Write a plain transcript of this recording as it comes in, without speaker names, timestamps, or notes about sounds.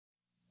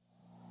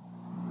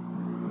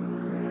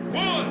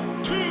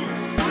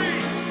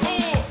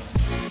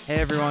Hey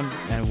everyone,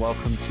 and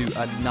welcome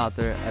to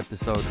another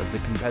episode of the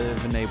Competitive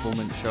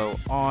Enablement Show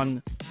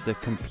on the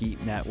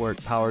Compete Network,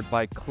 powered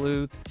by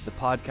Clue, the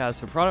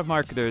podcast for product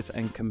marketers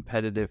and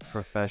competitive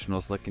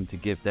professionals looking to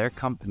give their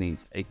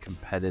companies a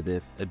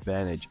competitive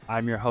advantage.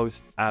 I'm your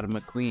host, Adam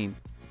McQueen,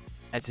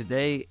 and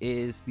today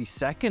is the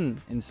second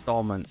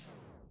installment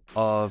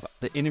of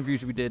the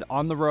interviews we did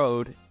on the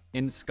road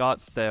in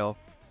Scottsdale.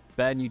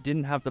 Ben, you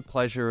didn't have the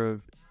pleasure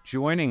of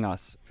joining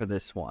us for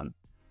this one,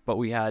 but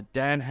we had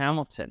Dan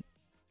Hamilton,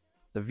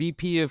 the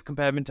VP of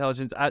Competitive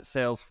Intelligence at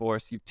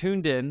Salesforce. You've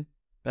tuned in.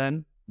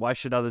 Ben, why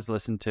should others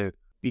listen to?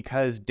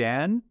 Because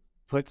Dan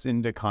puts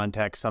into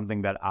context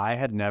something that I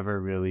had never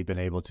really been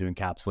able to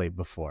encapsulate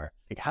before.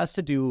 It has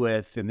to do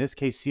with, in this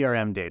case,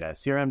 CRM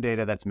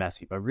data that's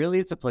messy, but really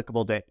it's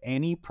applicable to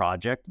any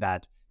project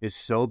that is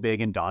so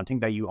big and daunting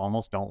that you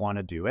almost don't want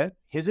to do it.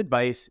 His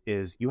advice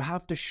is you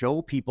have to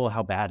show people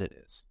how bad it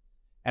is.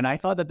 And I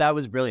thought that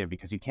was brilliant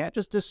because you can't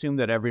just assume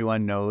that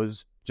everyone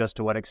knows just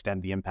to what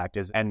extent the impact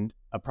is. And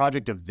a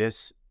project of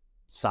this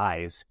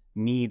size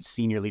needs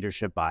senior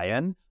leadership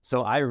buy-in.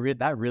 So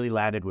that really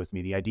landed with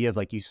me. The idea of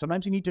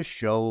sometimes you need to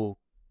show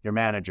your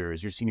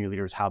managers, your senior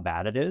leaders how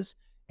bad it is.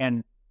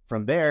 And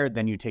from there,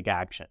 then you take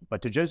action.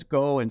 But to just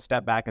go and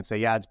step back and say,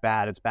 yeah, it's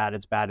bad,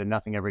 and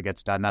nothing ever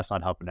gets done, that's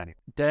not helping anyone.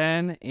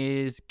 Dan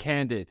is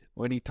candid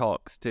when he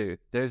talks too.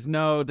 There's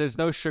no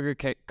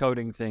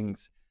sugarcoating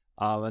things.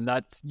 And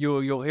that's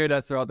you'll hear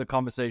that throughout the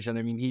conversation.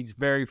 I mean, he's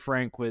very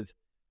frank with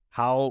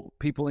how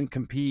people in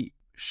Compete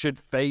should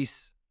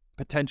face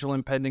potential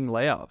impending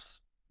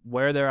layoffs,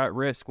 where they're at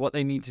risk, what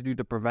they need to do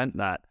to prevent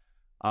that.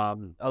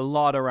 A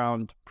lot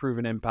around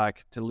proven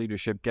impact to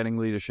leadership, getting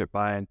leadership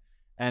buy-in.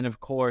 And of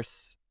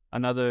course,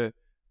 another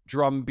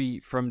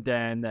drumbeat from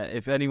Dan that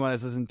if anyone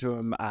has listened to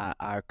him at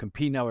our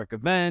Compete Network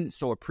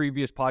events or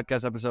previous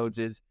podcast episodes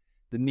is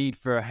the need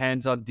for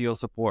hands-on deal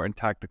support and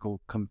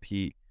tactical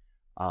compete.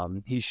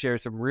 He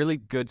shares some really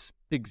good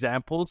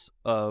examples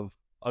of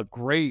a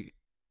great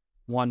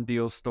one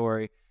deal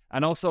story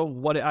and also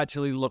what it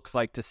actually looks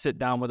like to sit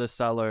down with a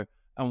seller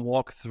and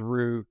walk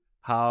through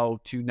how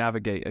to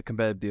navigate a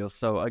competitive deal.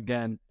 So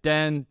again,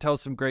 Dan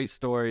tells some great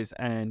stories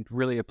and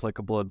really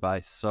applicable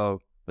advice. So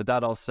with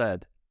that all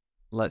said,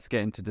 let's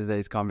get into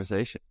today's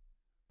conversation.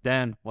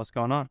 Dan, what's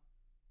going on?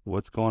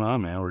 What's going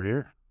on, man? We're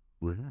here.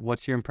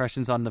 What's your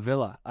impressions on the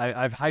villa?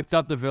 I've hyped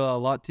up the villa a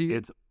lot to you.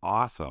 It's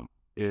awesome.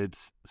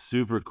 It's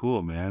super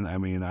cool, man. I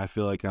mean, I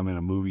feel like I'm in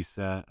a movie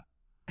set.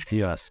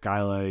 Yeah,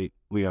 skylight.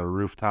 We got a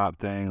rooftop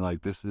thing.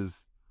 This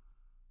is.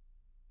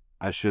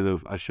 I should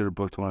have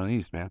booked one of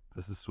these, man.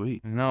 This is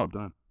sweet. No, well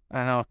done.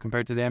 I know.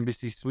 Compared to the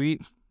Embassy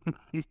Suite,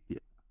 yeah.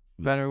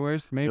 Better or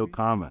worse, maybe. No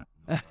comment.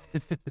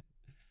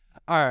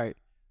 All right.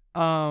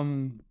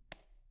 The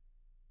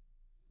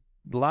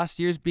last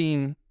year's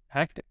been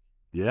hectic.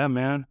 Yeah,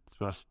 man. It's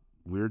just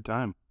a weird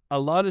time. A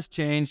lot has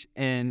changed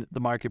in the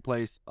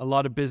marketplace. A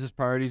lot of business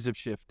priorities have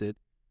shifted.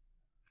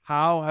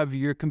 How have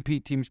your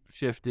Compete teams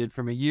shifted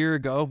from a year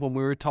ago when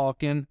we were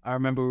talking? I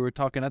remember we were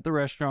talking at the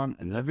restaurant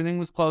and everything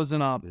was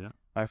closing up. Yeah.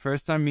 My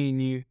first time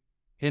meeting you,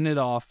 hitting it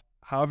off.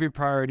 How have your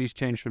priorities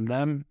changed from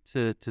them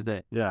to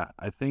today? Yeah,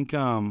 I think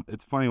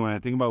it's funny when I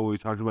think about what we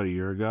talked about a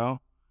year ago.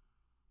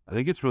 I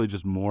think it's really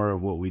just more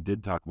of what we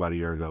did talk about a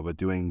year ago, but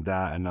doing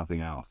that and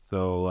nothing else.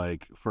 So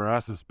for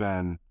us, it's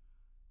been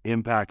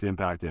impact,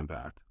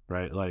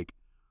 right?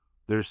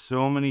 There's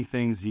so many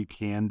things you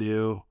can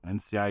do,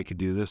 and see, I could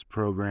do this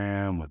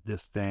program with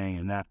this thing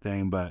and that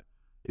thing, but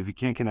if you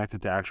can't connect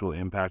it to actual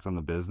impact on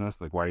the business,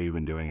 why are you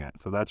even doing it?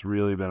 So that's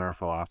really been our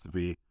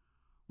philosophy.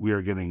 We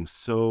are getting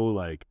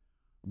so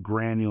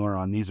granular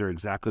on these are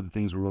exactly the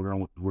things we're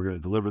going to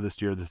deliver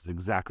this year. This is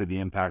exactly the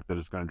impact that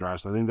it's going to drive.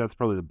 So I think that's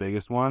probably the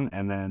biggest one.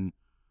 And then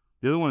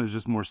the other one is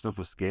just more stuff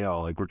with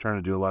scale. We're trying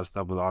to do a lot of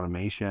stuff with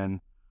automation,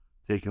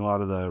 taking a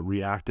lot of the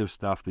reactive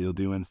stuff that you'll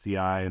do in CI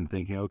and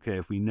thinking, okay,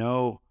 if we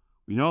know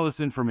this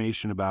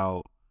information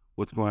about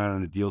what's going on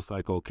in a deal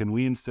cycle, can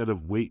we instead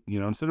of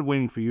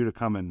waiting for you to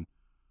come and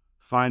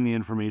find the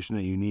information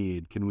that you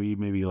need, can we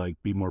maybe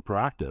be more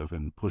proactive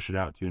and push it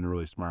out to you in a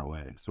really smart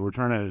way? So we're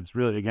trying to, it's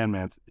really, again,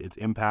 man, it's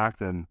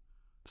impact and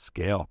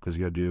scale because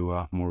you got to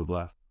do more with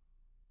less.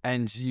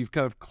 And you've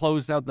kind of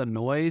closed out the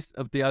noise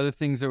of the other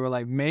things that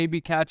were maybe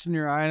catching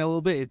your eye a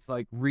little bit. It's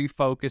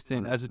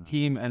refocusing as a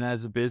team and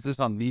as a business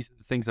on these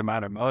things that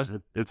matter most.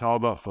 It's all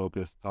about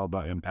focus. It's all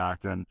about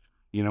impact. And,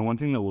 one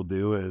thing that we'll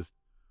do is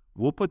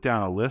we'll put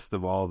down a list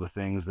of all the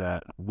things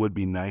that would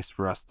be nice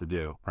for us to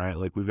do, right?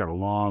 We've got a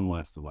long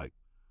list of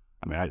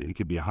it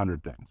could be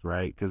 100 things,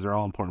 right? Because they're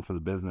all important for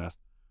the business.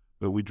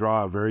 But we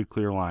draw a very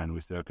clear line. We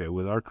say, okay,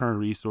 with our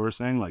current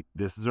resourcing,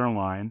 this is our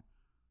line.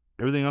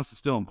 Everything else is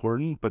still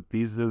important, but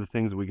these are the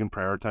things that we can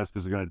prioritize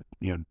because they're going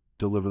to,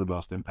 deliver the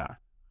most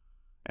impact.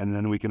 And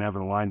then we can have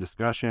an aligned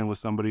discussion with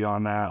somebody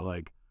on that.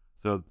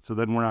 So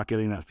then we're not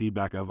getting that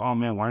feedback of, oh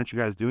man, why aren't you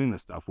guys doing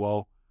this stuff?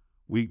 Well,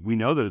 we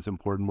know that it's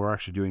important. We're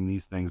actually doing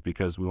these things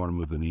because we want to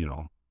move the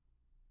needle.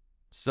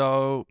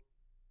 So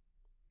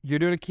you're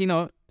doing a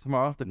keynote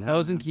tomorrow, the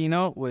closing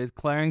keynote with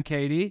Claire and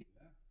Katie.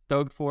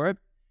 Stoked for it.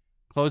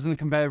 closing the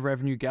competitive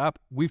revenue gap.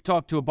 We've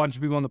talked to a bunch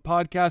of people on the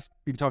podcast,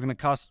 been talking to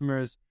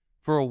customers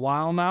for a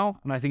while now,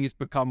 and I think it's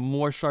become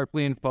more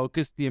sharply in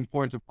focus, the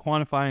importance of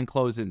quantifying and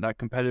closing that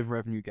competitive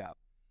revenue gap.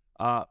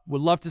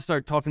 Would love to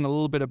start talking a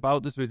little bit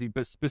about this with you,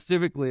 but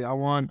specifically, I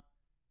want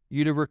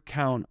you to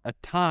recount a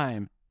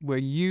time where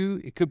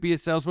it could be a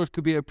Salesforce,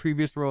 could be a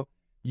previous role,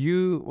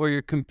 you or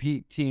your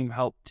compete team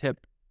helped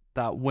tip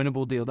that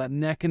winnable deal, that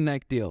neck and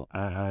neck deal.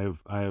 I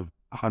have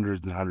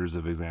hundreds and hundreds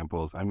of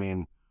examples. I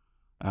mean,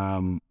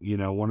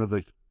 one of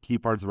the key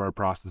parts of our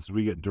process is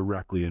we get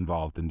directly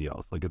involved in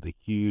deals. Like, it's a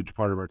huge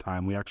part of our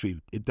time.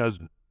 It does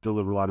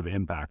deliver a lot of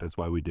impact. That's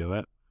why we do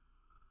it.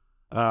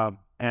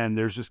 And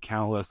there's just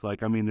countless,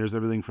 there's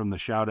everything from the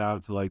shout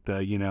out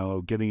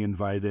to getting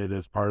invited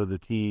as part of the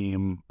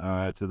team,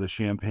 to the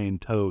champagne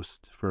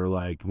toast for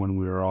when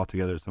we were all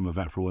together at some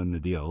event for winning the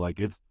deal.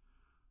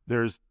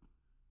 There's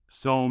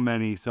so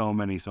many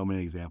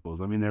examples.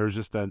 I mean, there was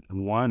just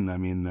one,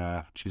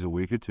 a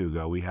week or two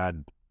ago, we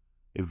had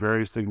a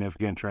very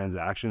significant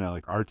transaction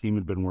that our team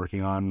had been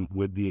working on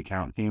with the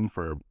account team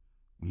for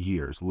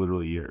years,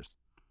 literally years.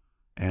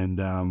 And,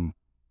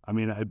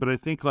 but I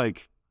think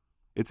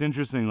it's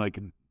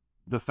interesting,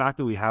 the fact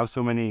that we have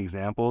so many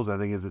examples, I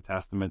think is a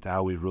testament to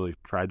how we've really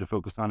tried to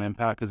focus on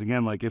impact. Because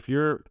again, if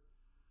you're,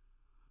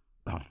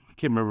 I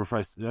can't remember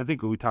I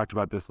think we talked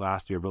about this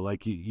last year,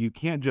 but you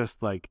can't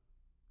just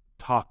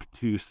talk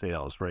to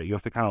sales, right? You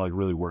have to kind of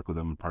really work with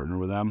them and partner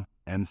with them.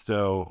 And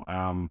so,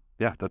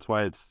 that's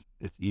why it's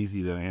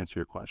easy to answer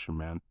your question,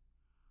 man.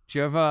 Do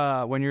you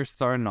have, when you're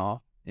starting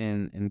off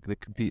in the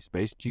compete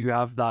space, do you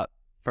have that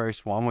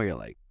first one where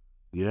you're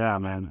yeah,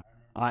 man,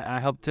 I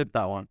helped tip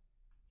that one?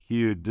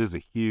 Huge. This is a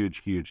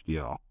huge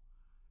deal.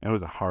 And it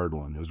was a hard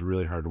one. It was a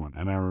really hard one.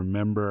 And I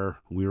remember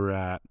we were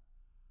at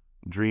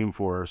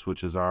Dreamforce,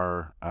 which is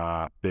our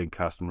big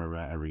customer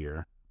event every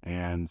year.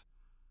 And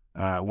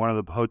one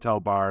of the hotel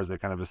bars, they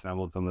kind of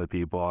assembled some of the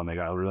people, and they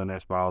got really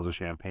nice bottles of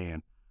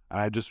champagne. And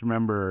I just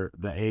remember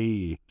the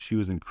AE, she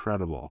was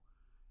incredible.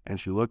 And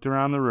she looked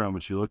around the room,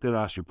 and she looked at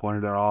us, she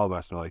pointed at all of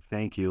us, and we're like,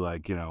 thank you.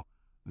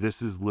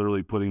 This is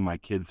literally putting my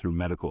kid through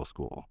medical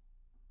school.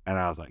 And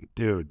I was like,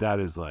 dude, that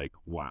is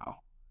wow.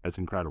 That's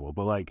incredible.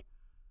 But I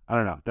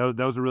don't know.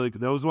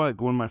 That was one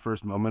of my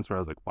first moments where I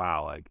was like,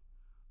 wow,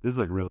 this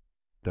is real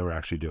that we're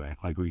actually doing.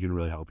 We can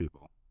really help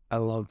people. I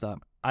love that.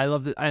 I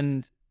loved it.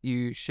 And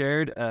you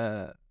shared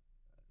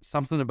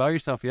something about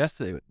yourself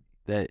yesterday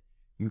that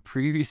you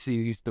previously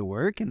used to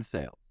work in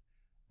sales,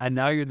 and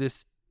now you're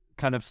this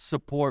kind of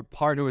support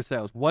partner with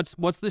sales. What's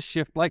the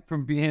shift like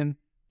from being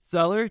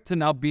seller to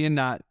now being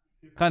that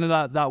kind of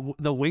that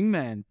the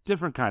wingman?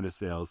 Different kind of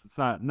sales. It's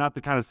not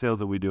the kind of sales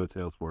that we do at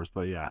Salesforce,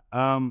 but yeah.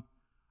 No,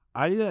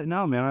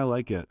 man, I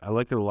like it. I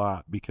like it a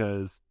lot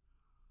because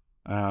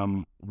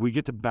we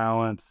get to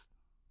balance.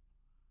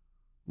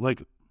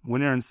 When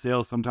you're in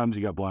sales, sometimes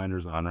you got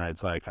blinders on, right?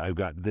 It's I've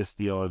got this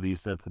deal or these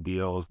sets of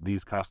deals,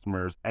 these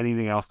customers,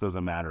 anything else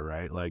doesn't matter,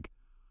 right?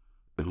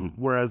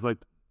 Whereas I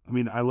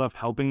love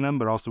helping them,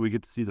 but also we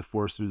get to see the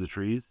forest through the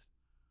trees.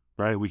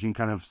 Right, we can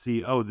kind of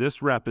see,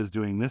 this rep is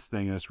doing this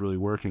thing and it's really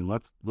working.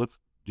 Let's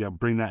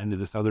bring that into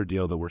this other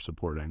deal that we're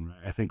supporting. Right?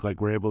 I think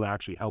we're able to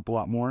actually help a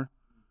lot more.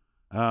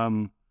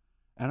 And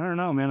I don't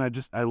know, man.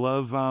 I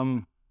love.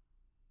 I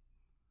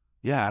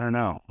don't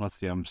know. Let's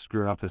see. I'm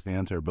screwing up this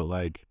answer, but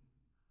I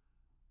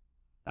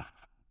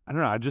don't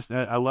know.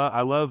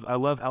 I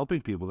love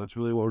helping people. That's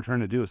really what we're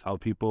trying to do, is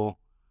help people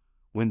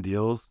win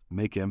deals,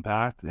 make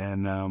impact,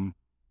 and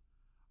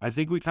I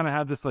think we kind of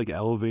have this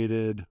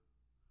elevated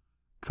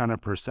kind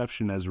of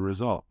perception as a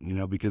result,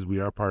 because we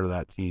are part of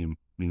that team.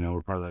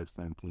 We're part of that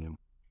same team.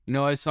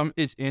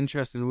 It's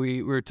interesting.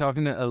 We were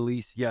talking to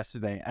Elise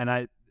yesterday, and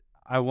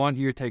I want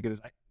your take on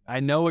this. I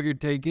know what your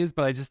take is,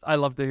 but I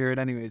love to hear it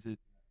anyways. Is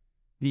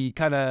the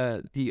kind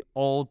of the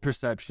old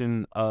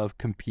perception of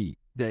compete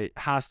that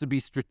has to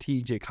be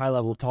strategic, high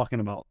level, talking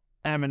about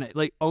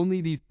M&A, only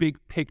these big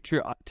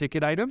picture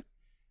ticket items.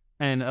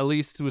 And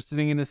Elise was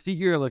sitting in the seat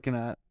you're looking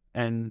at,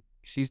 and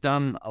she's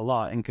done a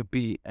lot in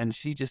compete, and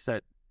she just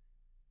said,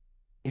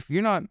 if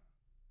you're not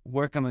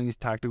working on these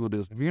tactical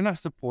deals, if you're not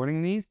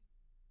supporting these,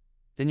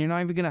 then you're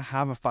not even going to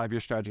have a 5-year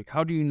strategy.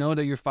 How do you know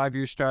that your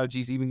 5-year strategy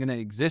is even going to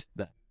exist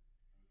then?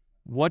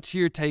 What's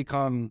your take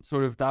on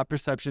sort of that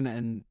perception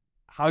and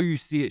how you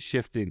see it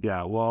shifting?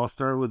 Yeah, well, I'll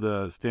start with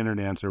the standard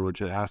answer,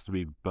 which it has to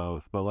be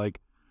both. But I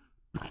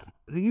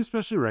think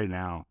especially right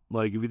now,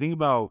 if you think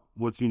about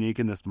what's unique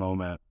in this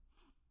moment,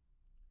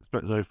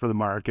 especially for the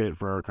market,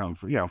 for our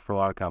company, for a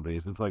lot of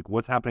companies, it's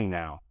what's happening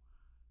now.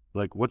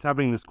 What's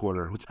happening this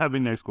quarter? What's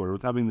happening next quarter?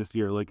 What's happening this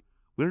year? We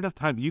don't have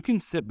time. You can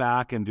sit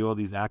back and do all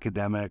these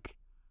academic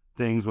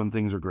things when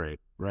things are great,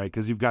 right?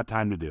 Because you've got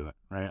time to do it,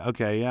 right?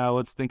 Okay, yeah,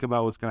 let's think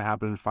about what's going to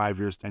happen in 5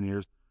 years, 10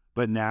 years.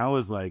 But now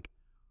is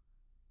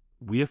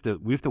we have to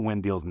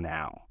win deals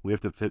now. We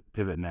have to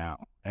pivot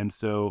now. And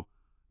so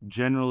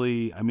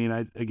generally,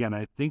 I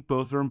think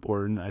both are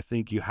important. I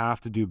think you have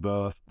to do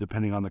both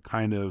depending on the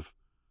kind of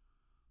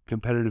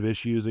competitive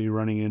issues that you're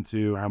running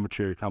into, or how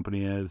mature your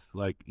company is.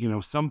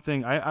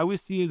 Something I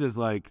always see it as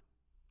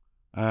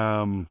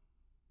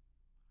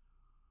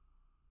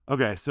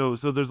Okay, so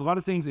there's a lot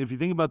of things. If you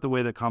think about the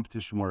way that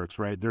competition works,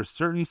 right? There's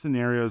certain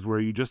scenarios where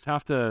you just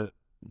have to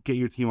get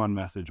your team on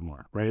message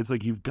more, right? It's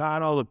like you've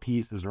got all the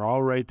pieces, they're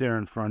all right there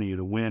in front of you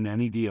to win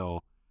any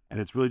deal. And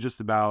it's really just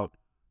about,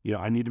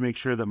 I need to make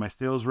sure that my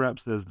sales rep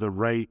says the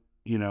right,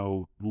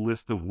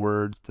 list of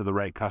words to the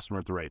right customer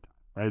at the right time,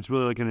 right? It's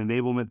really like an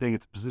enablement thing.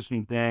 It's a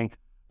positioning thing.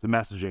 It's a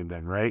messaging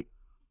thing, right?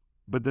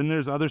 But then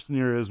there's other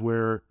scenarios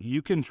where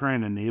you can try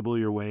and enable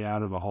your way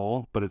out of a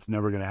hole, but it's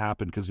never going to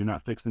happen because you're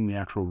not fixing the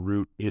actual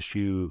root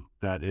issue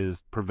that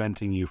is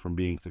preventing you from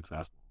being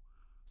successful.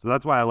 So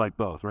that's why I like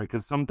both, right?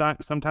 Because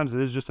sometimes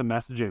it is just a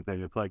messaging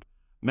thing. It's like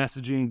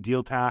messaging,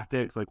 deal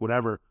tactics, like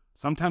whatever.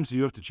 Sometimes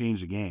you have to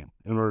change the game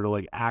in order to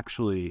like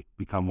actually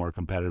become more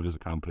competitive as a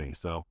company.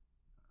 So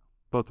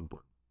both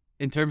important.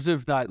 In terms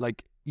of that,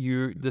 like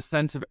the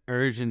sense of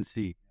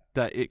urgency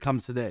that it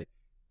comes today,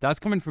 that's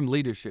coming from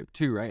leadership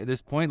too, right? At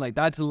this point, like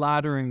that's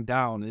laddering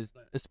down, is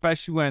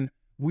especially when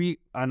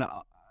and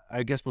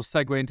I guess we'll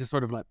segue into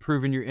sort of like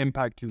proving your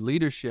impact to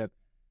leadership.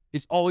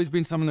 It's always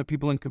been something that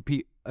people in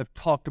compete have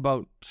talked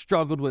about,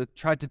 struggled with,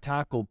 tried to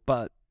tackle,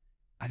 but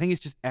I think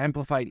it's just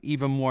amplified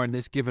even more in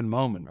this given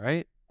moment,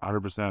 right?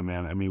 100%,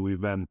 man. I mean,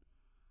 we've been,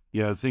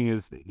 the thing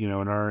is, in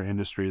our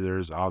industry,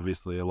 there's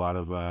obviously a lot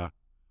of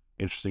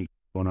interesting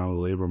going on with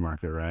the labor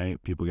market,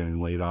 right? People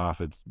getting laid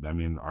off.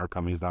 Our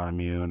company's not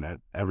immune.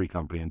 Every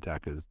company in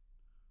tech is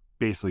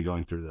basically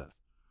going through this.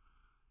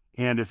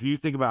 And if you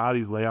think about how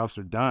these layoffs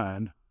are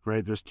done,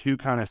 right, there's two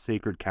kind of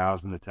sacred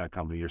cows in the tech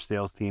company, your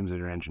sales teams and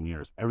your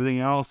engineers. Everything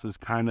else is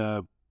kind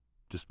of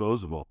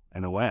disposable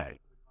in a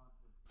way,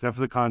 except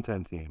for the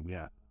content team.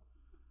 Yeah.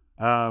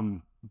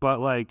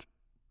 But like,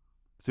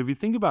 so if you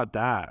think about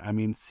that,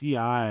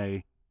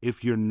 CI,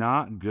 if you're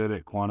not good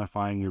at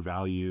quantifying your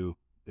value,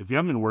 if you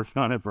haven't been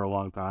working on it for a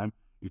long time,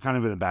 you're kind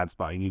of in a bad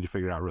spot. You need to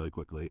figure it out really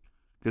quickly,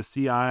 because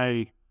CI,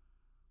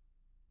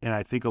 and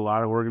I think a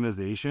lot of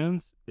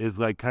organizations, is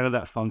like kind of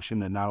that function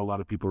that not a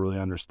lot of people really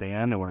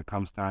understand. And when it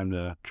comes time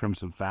to trim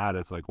some fat,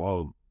 it's like,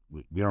 well,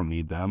 we don't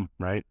need them,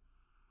 right?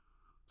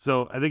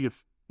 So I think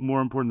it's more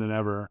important than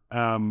ever.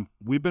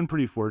 We've been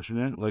pretty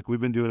fortunate. Like,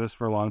 we've been doing this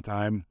for a long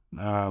time.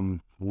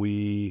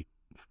 We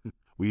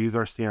use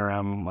our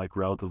CRM like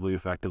relatively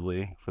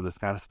effectively for this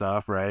kind of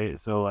stuff, right?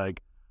 So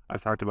like,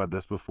 I've talked about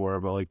this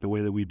before, but like the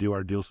way that we do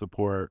our deal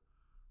support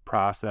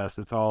process,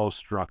 it's all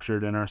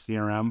structured in our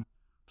CRM.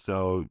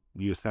 So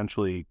you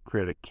essentially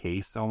create a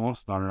case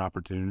almost, not an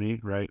opportunity,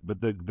 right? But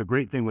the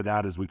great thing with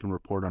that is we can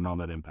report on all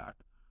that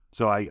impact.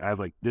 So I have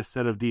like this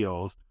set of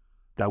deals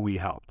that we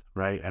helped,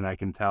 right? And I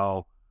can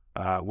tell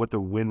what the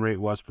win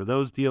rate was for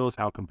those deals,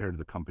 how compared to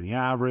the company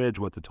average,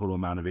 what the total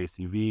amount of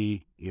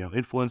ACV,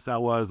 influence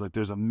that was. Like,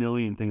 there's a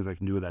million things I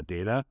can do with that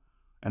data.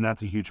 And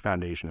that's a huge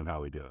foundation of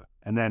how we do it.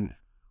 And then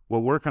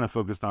what we're kind of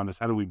focused on is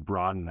how do we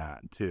broaden that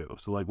too?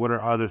 So like, what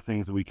are other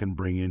things that we can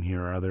bring in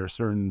here? Are there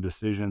certain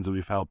decisions that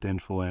we've helped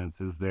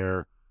influence?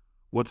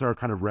 What's our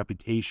kind of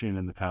reputation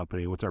in the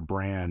company? What's our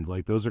brand?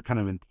 Like, those are kind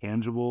of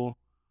intangible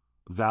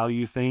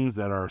value things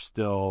that are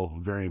still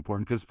very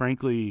important, because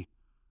frankly,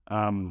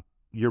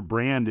 your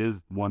brand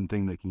is one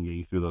thing that can get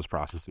you through those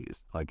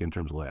processes, like in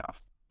terms of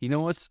layoffs. You know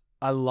what's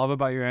I love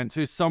about your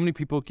answers? So many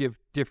people give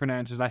different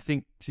answers. I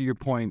think, to your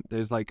point,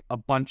 there's like a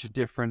bunch of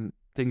different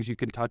things you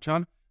can touch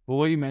on. But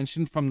what you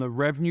mentioned from the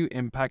revenue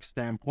impact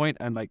standpoint,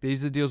 and like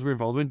these are the deals we're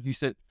involved in, you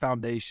said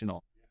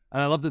foundational.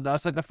 And I love that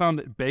that's like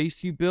the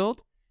base you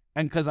build.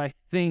 And because I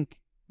think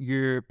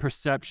your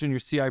perception, your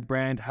CI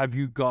brand, have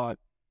you got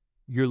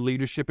your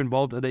leadership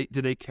involved?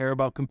 Do they care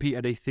about compete?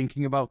 Are they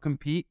thinking about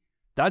compete?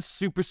 That's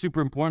super, super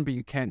important, but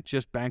you can't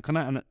just bank on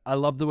it. And I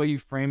love the way you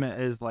frame it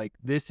as like,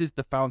 this is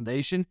the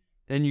foundation.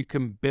 Then you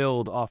can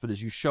build off of this.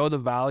 You show the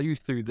value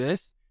through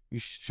this. You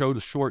show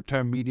the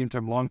short-term,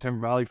 medium-term, long-term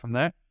value from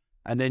there.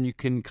 And then you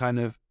can kind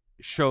of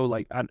show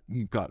like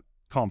you've got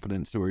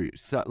confidence or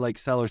like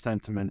seller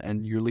sentiment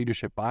and your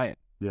leadership buy it.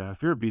 Yeah,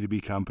 if you're a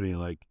B2B company,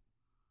 like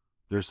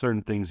there's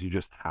certain things you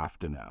just have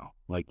to know.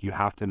 Like, you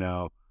have to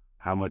know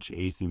how much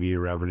ACV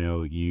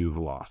revenue you've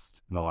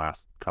lost in the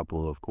last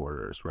couple of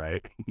quarters,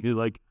 right?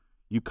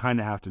 You kind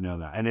of have to know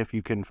that. And if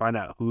you can find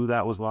out who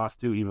that was lost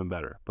to, even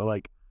better. But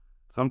like,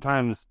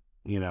 sometimes,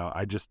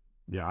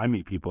 I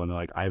meet people and they're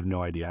like, I have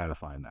no idea how to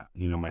find that.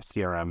 My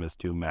CRM is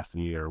too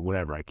messy or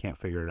whatever. I can't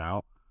figure it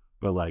out.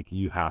 But like,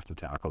 you have to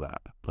tackle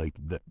that. Like,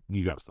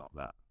 you got to solve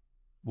that.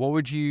 What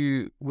would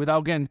you,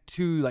 without getting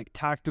too like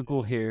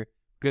tactical here,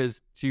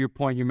 because to your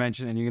point, you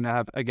mentioned, and you're going to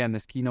have, again,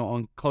 this keynote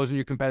on closing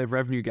your competitive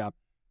revenue gap.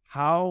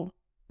 How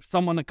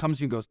someone that comes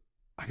to you and goes,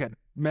 I got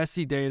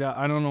messy data,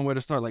 I don't know where to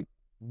start. Like,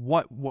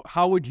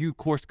 how would you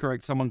course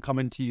correct someone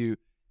coming to you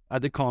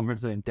at the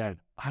conference saying, Dad,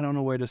 I don't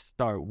know where to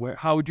start?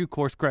 How would you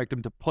course correct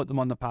them to put them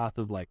on the path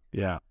of like?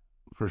 Yeah,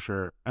 for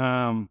sure.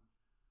 I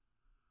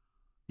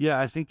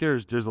think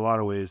there's a lot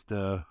of ways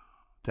to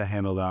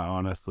handle that,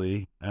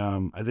 honestly.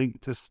 I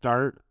think to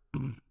start,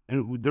 and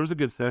there was a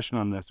good session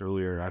on this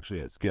earlier,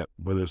 actually, at Skip,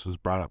 where this was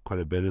brought up quite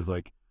a bit, is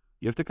like,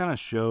 you have to kind of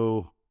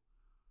show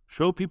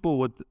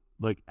people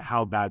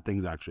how bad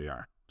things actually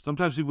are.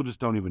 Sometimes people just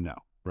don't even know,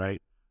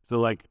 right? So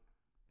like,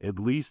 at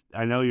least,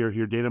 I know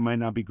your data might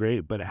not be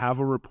great, but have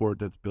a report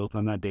that's built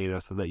on that data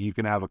so that you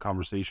can have a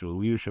conversation with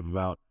leadership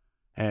about,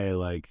 hey,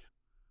 like,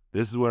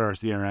 this is what our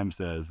CRM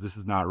says. This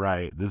is not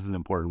right. This is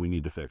important. We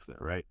need to fix it,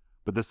 right?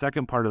 But the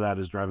second part of that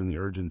is driving the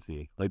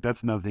urgency. Like,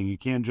 that's another thing. You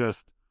can't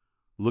just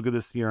look at the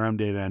CRM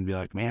data and be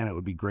like, man, it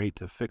would be great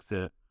to fix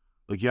it.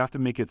 Like, you have to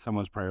make it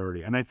someone's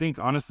priority. And I think,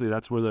 honestly,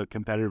 that's where the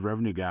competitive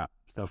revenue gap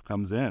stuff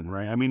comes in,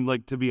 right? I mean,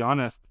 like, to be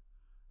honest,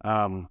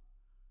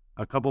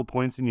 a couple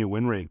points in your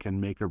win rate can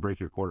make or break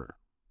your quarter,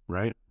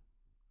 right?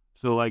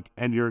 So, like,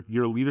 and your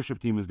leadership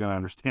team is going to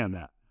understand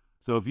that.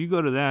 So if you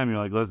go to them, you're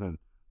like, listen,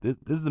 this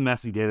is the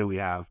messy data we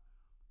have.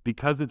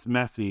 Because it's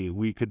messy,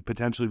 we could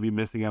potentially be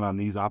missing out on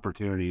these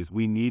opportunities.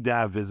 We need to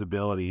have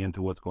visibility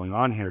into what's going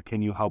on here.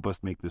 Can you help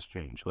us make this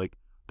change? Like,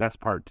 that's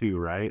part two,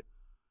 right?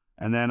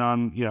 And then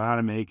on, how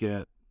to make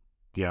it,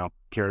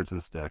 carrots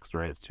and sticks,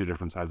 right? It's two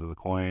different sides of the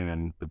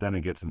coin, but then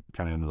it gets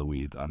kind of into the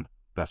weeds on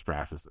best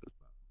practices.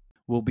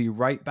 We'll be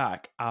right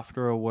back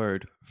after a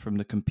word from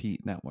the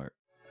Compete Network.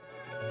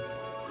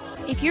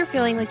 If you're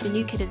feeling like the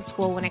new kid at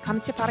school when it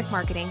comes to product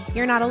marketing,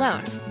 you're not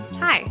alone.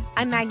 Hi,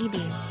 I'm Maggie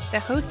Bean, the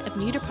host of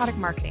New to Product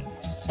Marketing,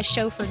 a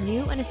show for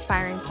new and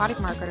aspiring product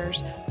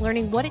marketers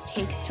learning what it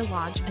takes to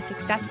launch a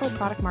successful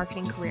product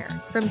marketing career.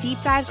 From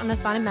deep dives on the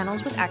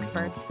fundamentals with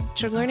experts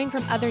to learning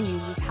from other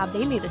newbies how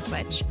they made the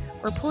switch,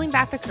 we're pulling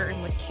back the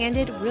curtain with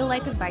candid,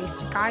 real-life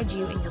advice to guide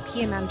you in your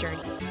PMM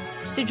journeys.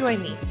 So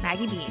join me,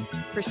 Maggie Bean,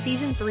 for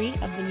Season 3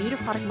 of the New to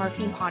Product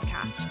Marketing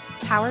podcast,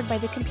 powered by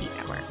the Compete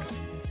Network.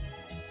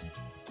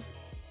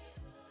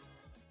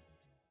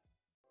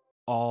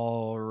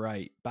 All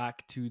right,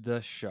 back to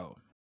the show.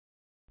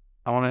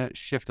 I want to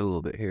shift a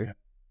little bit here.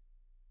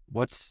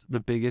 What's the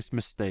biggest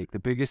mistake, the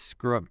biggest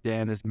screw up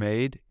Dan has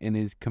made in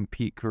his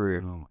Compete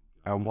career? Oh,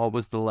 and what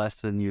was the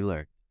lesson you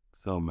learned?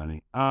 So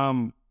many.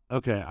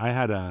 Okay, I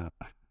had an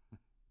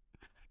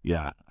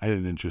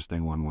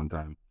interesting one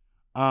time.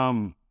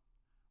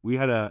 We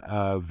had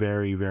a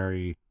very,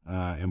 very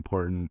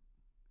important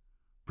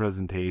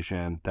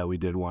presentation that we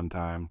did one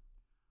time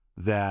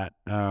that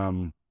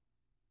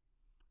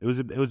it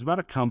was about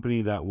a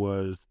company that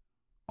was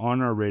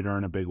on our radar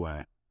in a big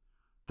way,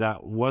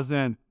 that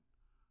wasn't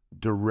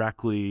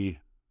directly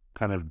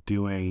kind of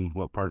doing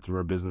what parts of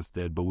our business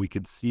did, but we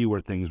could see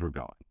where things were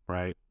going,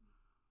 right?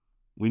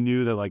 We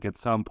knew that, like, at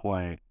some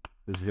point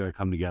this is going to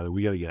come together.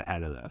 We got to get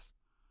ahead of this.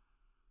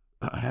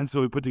 And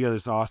so we put together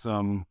this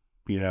awesome,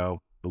 but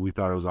we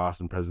thought it was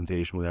awesome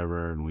presentation,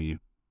 whatever, and we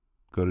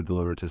go to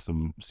deliver it to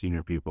some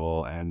senior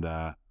people, and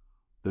the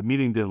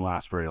meeting didn't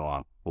last very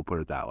long. We'll put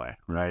it that way,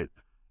 right?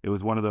 It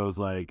was one of those,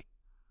 like,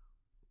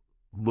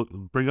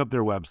 bring up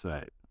their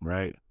website,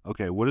 right?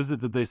 Okay, what is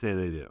it that they say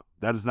they do?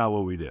 That is not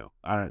what we do.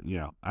 I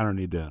don't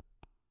need to,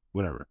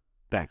 whatever.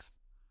 Thanks.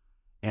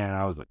 And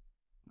I was like,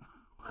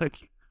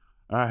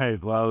 all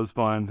right, well, it was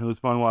fun. It was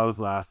fun while this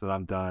lasted.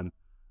 I'm done.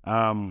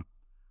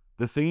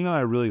 The thing that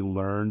I really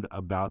learned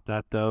about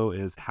that, though,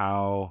 is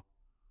how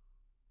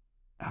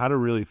to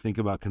really think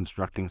about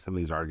constructing some of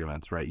these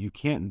arguments, right? You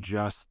can't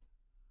just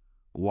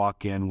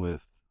walk in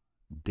with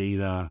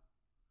data,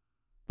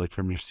 like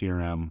from your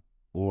CRM,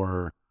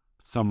 or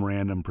some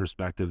random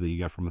perspective that you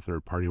get from a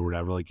third party or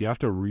whatever. Like, you have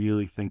to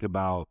really think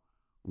about,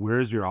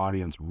 where's your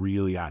audience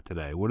really at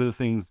today? What are the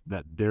things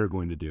that they're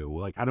going to do?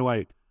 Like, how do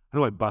I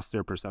bust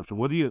their perception?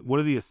 What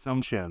are the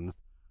assumptions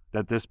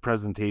that this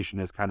presentation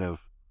is kind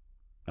of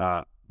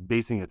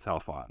basing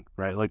itself on,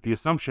 right? Like, the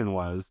assumption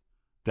was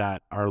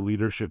that our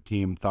leadership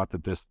team thought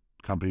that this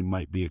company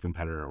might be a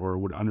competitor, or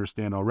would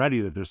understand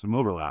already that there's some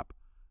overlap.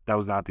 That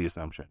was not the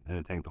assumption, and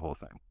it tanked the whole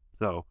thing.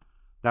 So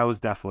that was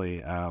definitely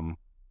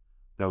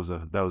that was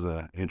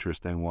a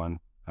interesting one.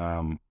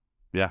 And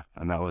that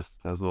was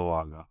a little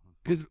while ago.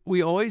 Because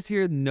we always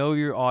hear know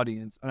your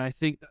audience, and I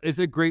think it's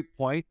a great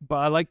point, but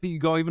I like that you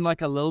go even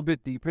like a little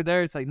bit deeper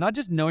there. It's like not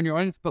just knowing your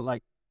audience, but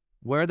like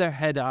where their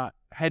head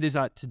is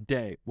at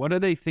today. What are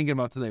they thinking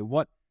about today?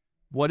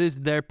 What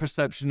is their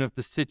perception of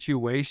the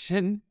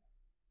situation?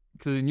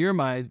 Because in your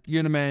mind,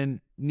 you're the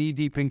man knee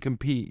deep in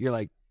Compete. You're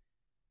like,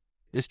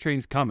 this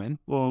train's coming.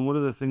 Well, and what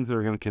are the things that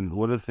are going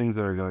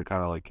to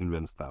kind of like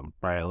convince them,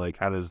 right? Like,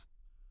 where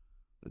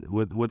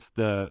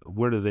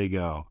do they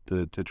go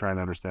to try and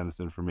understand this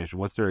information?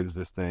 What's their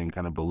existing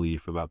kind of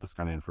belief about this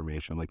kind of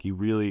information? Like,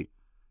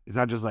 it's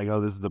not just like,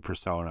 oh, this is the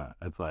persona.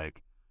 It's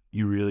like,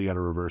 you really got to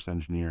reverse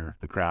engineer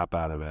the crap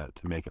out of it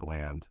to make it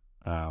land.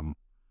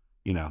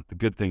 The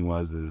good thing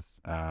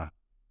is over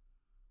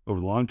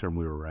the long term,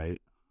 we were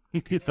right.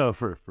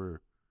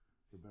 For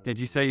Did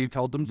you say you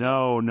told them?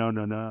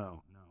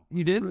 No.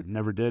 You did?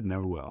 Never did,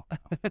 never will.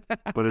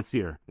 But it's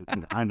here.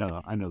 I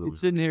know.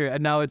 It's in here,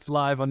 and now it's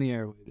live on the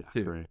airwaves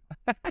too. Great.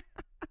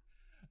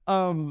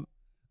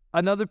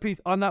 Another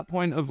piece on that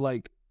point of,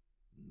 like,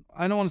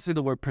 I don't want to say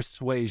the word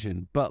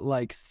persuasion, but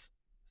like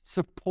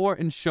support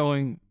and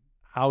showing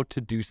how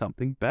to do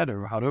something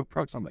better or how to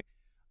approach something.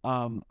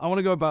 I want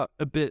to go about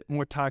a bit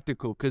more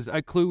tactical, because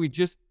at Clue we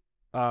just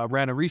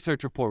ran a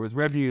research report with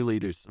revenue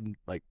leaders, some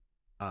like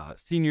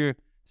senior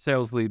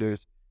sales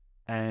leaders,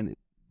 and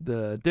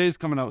the data's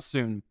coming out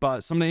soon,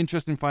 but some of the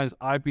interesting finds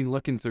I've been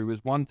looking through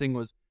is one thing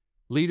was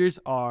leaders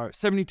are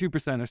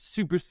 72% are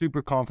super,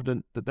 super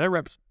confident that their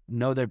reps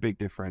know their big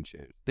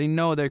differentiators. They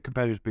know their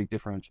competitors' big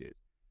differentiators.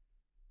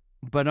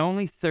 But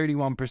only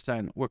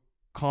 31% were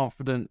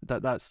confident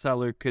that that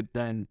seller could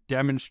then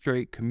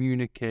demonstrate,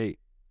 communicate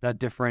that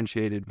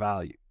differentiated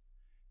value.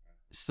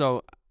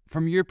 So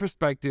from your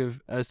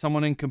perspective as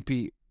someone in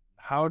Compete,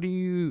 how do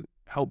you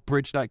help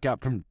bridge that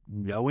gap from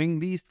knowing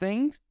these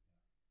things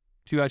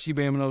to actually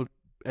being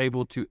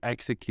able to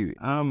execute?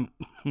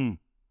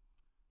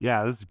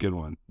 Yeah, this is a good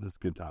one. This is a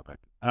good topic.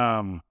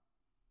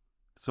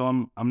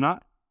 So I'm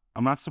not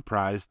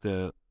surprised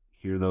to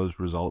hear those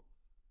results.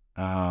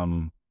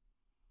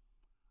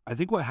 I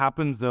think what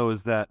happens though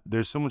is that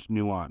there's so much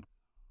nuance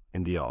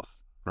in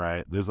deals,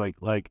 right? There's like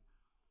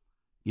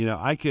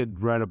I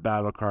could write a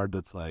battle card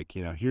that's like,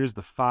 here's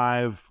the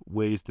 5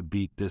 ways to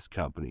beat this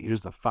company.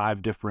 Here's the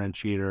 5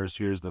 differentiators.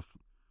 Here's the,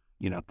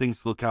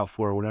 things to look out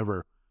for,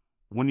 whatever.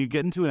 When you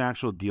get into an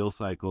actual deal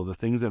cycle, the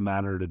things that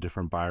matter to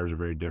different buyers are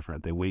very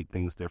different. They weight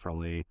things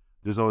differently.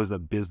 There's always a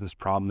business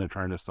problem they're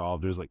trying to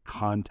solve. There's like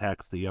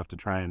context that you have to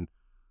try and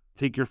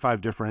take your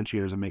 5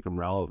 differentiators and make them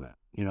relevant.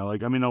 A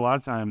lot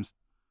of times,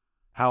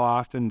 how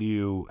often do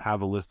you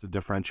have a list of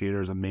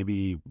differentiators and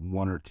maybe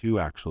 1 or 2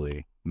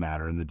 actually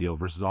matter in the deal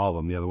versus all of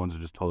them? The other ones are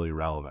just totally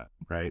irrelevant,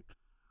 right?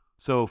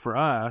 So for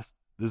us,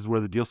 this is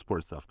where the deal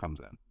support stuff comes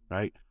in,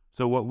 right?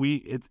 So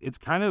it's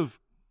kind of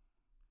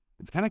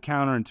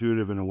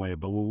counterintuitive in a way,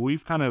 but what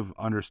we've kind of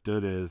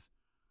understood is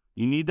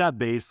you need that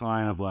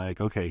baseline of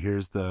like, okay,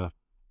 here's the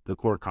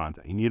core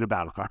content. You need a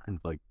battle card,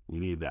 like you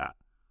need that.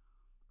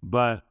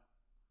 But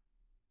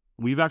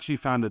we've actually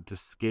found that to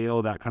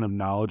scale that kind of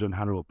knowledge on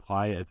how to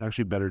apply it, it's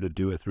actually better to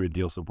do it through a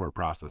deal support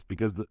process,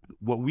 because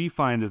what we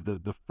find is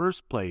the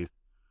first place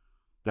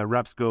that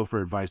reps go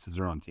for advice is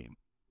their own team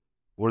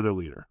or their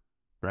leader,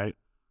 right?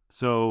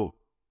 So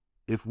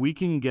if we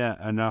can get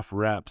enough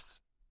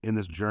reps in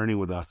this journey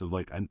with us of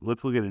like,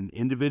 let's look at an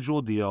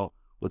individual deal,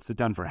 let's sit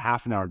down for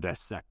half an hour,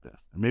 dissect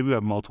this, and maybe we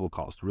have multiple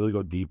calls to really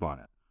go deep on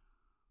it.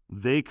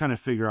 They kind of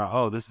figure out,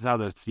 oh, this is how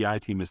the CI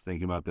team is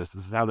thinking about this.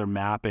 This is how they're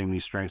mapping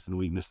these strengths and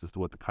weaknesses to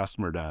what the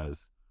customer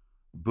does.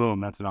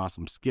 Boom, that's an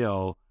awesome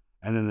skill.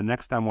 And then the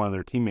next time one of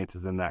their teammates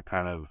is in that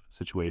kind of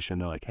situation,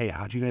 they're like, hey,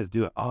 how'd you guys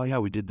do it? Oh, yeah,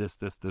 we did this,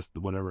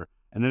 whatever.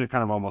 And then it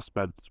kind of almost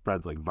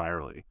spreads like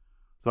virally.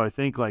 So I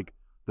think like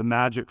the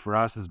magic for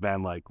us has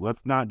been like,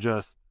 let's not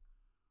just,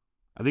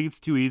 I think it's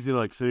too easy to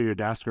like sit at your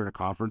desk or in a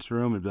conference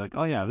room and be like,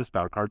 oh, yeah, this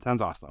battle card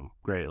sounds awesome.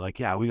 Great. Like,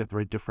 yeah, we got the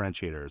right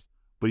differentiators.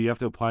 But you have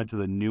to apply it to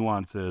the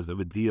nuances of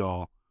a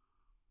deal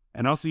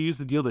and also use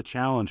the deal to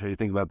challenge how you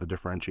think about the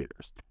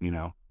differentiators.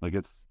 Like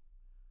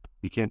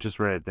you can't just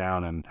write it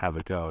down and have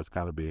it go. It's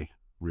got to be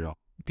real.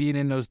 Being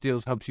in those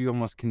deals helps you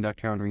almost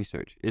conduct your own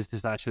research. Is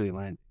this actually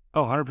land?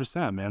 Oh,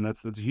 100%, man.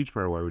 That's a huge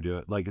part of why we do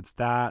it. Like it's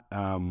that,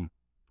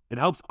 it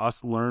helps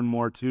us learn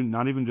more too,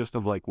 not even just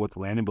of like what's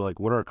landing, but like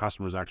what are our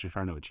customers actually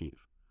trying to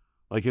achieve?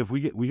 Like if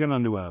we get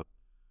onto one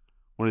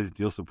of these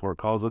deal support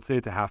calls, let's say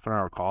it's a half an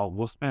hour call,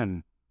 we'll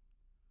spend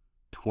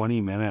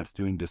 20 minutes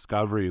doing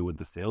discovery with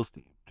the sales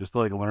team just to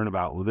like learn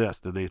about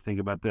this. Do they think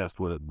about this?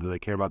 Do they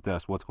care about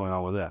this? What's going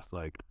on with this?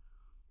 Like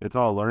it's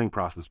all a learning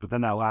process. But then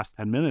that last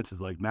 10 minutes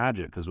is like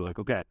magic, because we're like,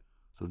 okay,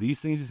 so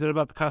these things you said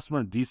about the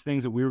customer, these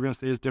things that we were going to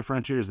say as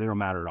differentiators, they don't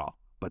matter at all.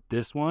 But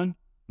this one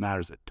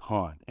matters a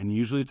ton. And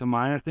usually it's a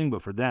minor thing,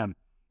 but for them,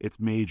 it's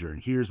major.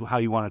 And here's how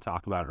you want to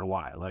talk about it or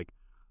why. Like,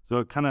 so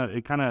it kind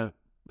of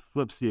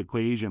flips the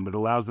equation, but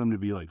allows them to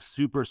be like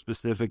super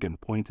specific and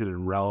pointed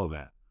and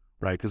relevant.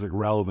 Right, because like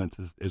relevance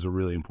is a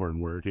really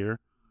important word here.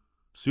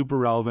 Super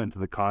relevant to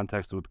the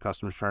context of what the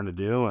customer's trying to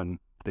do, and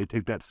they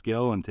take that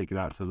skill and take it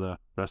out to the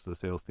rest of the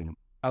sales team.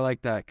 I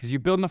like that, because you're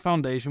building a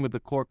foundation with the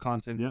core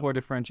content, core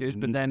differentiators,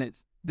 but then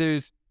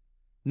there's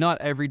not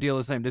every deal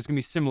the same. There's going to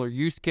be similar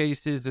use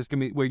cases. There's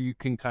going to be where you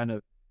can kind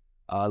of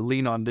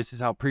lean on, this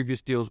is how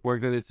previous deals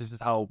work. This is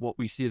how what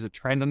we see as a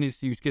trend on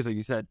these use cases. Like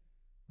you said,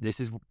 this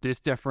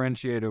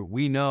differentiator.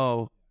 We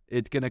know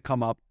it's going to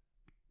come up.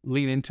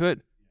 Lean into it.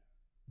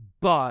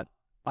 But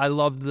I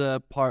love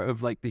the part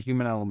of like the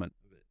human element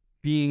of it,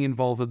 being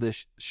involved with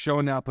this,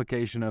 showing the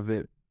application of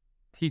it,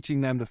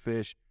 teaching them to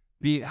fish,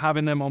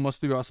 having them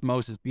almost through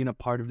osmosis, being a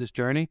part of this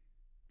journey,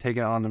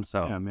 taking it on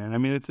themselves. Yeah, man. I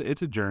mean, it's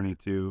a journey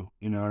too,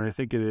 and I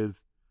think it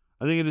is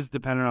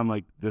dependent on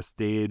like the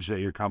stage that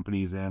your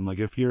company's in. Like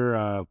if you're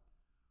a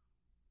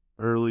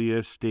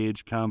early-ish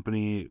stage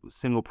company,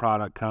 single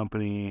product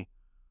company,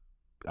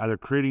 either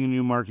creating a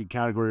new market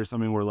category or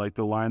something where like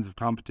the lines of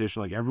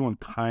competition, like everyone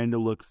kind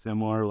of looks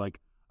similar, like,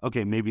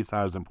 okay, maybe it's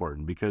not as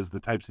important because the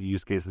types of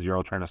use cases you're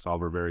all trying to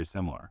solve are very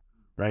similar,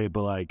 right?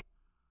 But like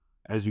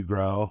as you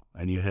grow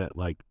and you hit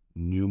like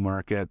new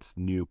markets,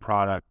 new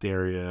product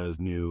areas,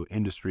 new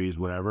industries,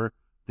 whatever,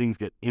 things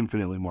get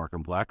infinitely more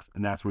complex,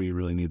 and that's where you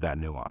really need that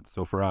nuance.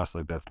 So for us,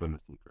 like that's been the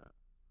secret.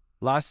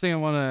 Last thing I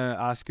want to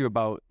ask you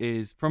about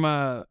is from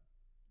a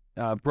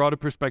broader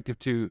perspective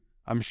too.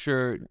 I'm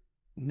sure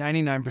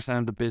 99%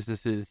 of the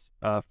businesses,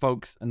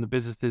 folks and the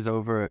businesses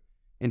over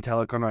in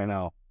telecom right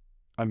now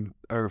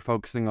are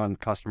focusing on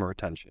customer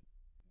retention.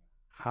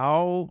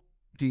 How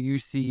do you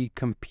see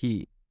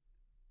compete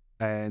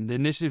and the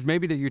initiatives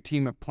maybe that your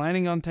team are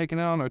planning on taking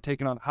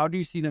on, how do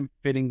you see them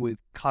fitting with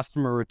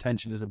customer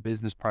retention as a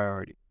business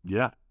priority?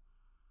 Yeah.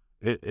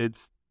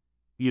 It's,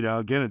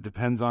 again, it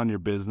depends on your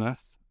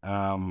business.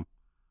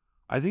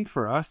 I think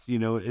for us,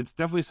 it's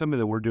definitely something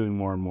that we're doing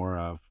more and more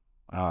of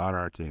on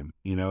our team.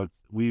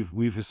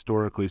 We've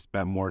historically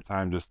spent more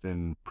time just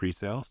in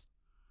pre-sales.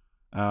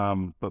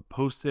 But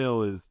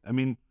post-sale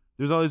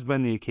there's always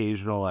been the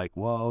occasional like,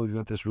 whoa, we've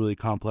got this really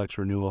complex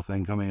renewal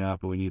thing coming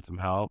up and we need some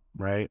help,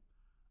 right?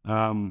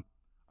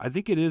 I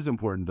think it is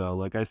important though.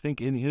 Like I think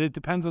it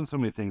depends on so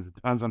many things. It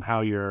depends on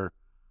how your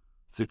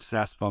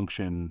success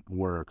function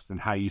works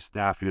and how you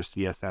staff your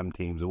CSM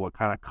teams and what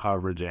kind of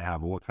coverage they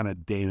have and what kind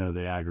of data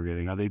they're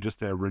aggregating. Are they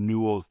just a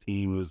renewals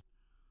team who's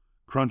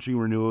crunching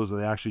renewals? Are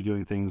they actually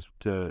doing things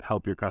to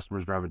help your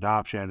customers drive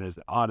adoption? Is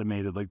it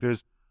automated? Like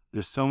there's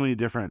so many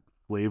different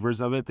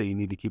flavors of it that you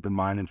need to keep in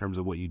mind in terms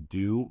of what you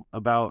do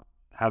about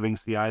having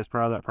CI as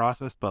part of that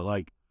process. But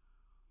like,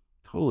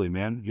 totally,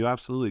 man, you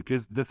absolutely,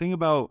 because the thing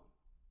about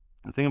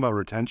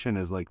retention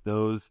is like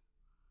those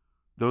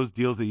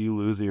deals that you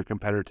lose that your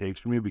competitor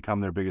takes from you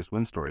become their biggest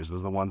win stories.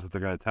 Those are the ones that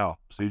they're going to tell.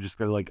 So you just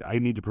got to like, I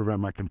need to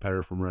prevent my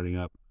competitor from writing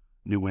up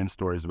new win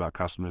stories about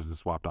customers that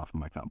swapped off of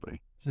my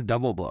company. It's a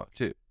double blow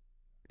too.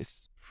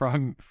 It's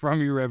from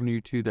your revenue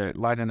to their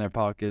light in their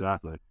pocket.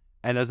 Exactly.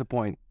 And as a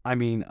point, I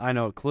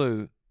know a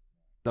clue.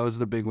 Those are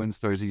the big win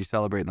stories that you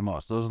celebrate the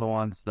most. Those are the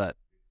ones that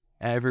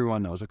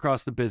everyone knows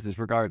across the business,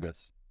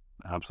 regardless.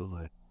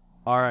 Absolutely.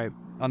 All right.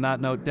 On that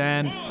note,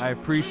 Dan, I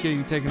appreciate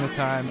you taking the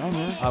time.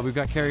 We've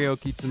got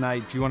karaoke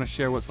tonight. Do you want to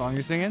share what song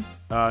you're singing?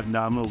 No, I'm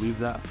going to leave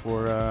that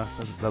for,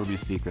 that'll be a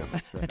secret.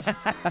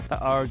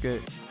 All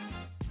good.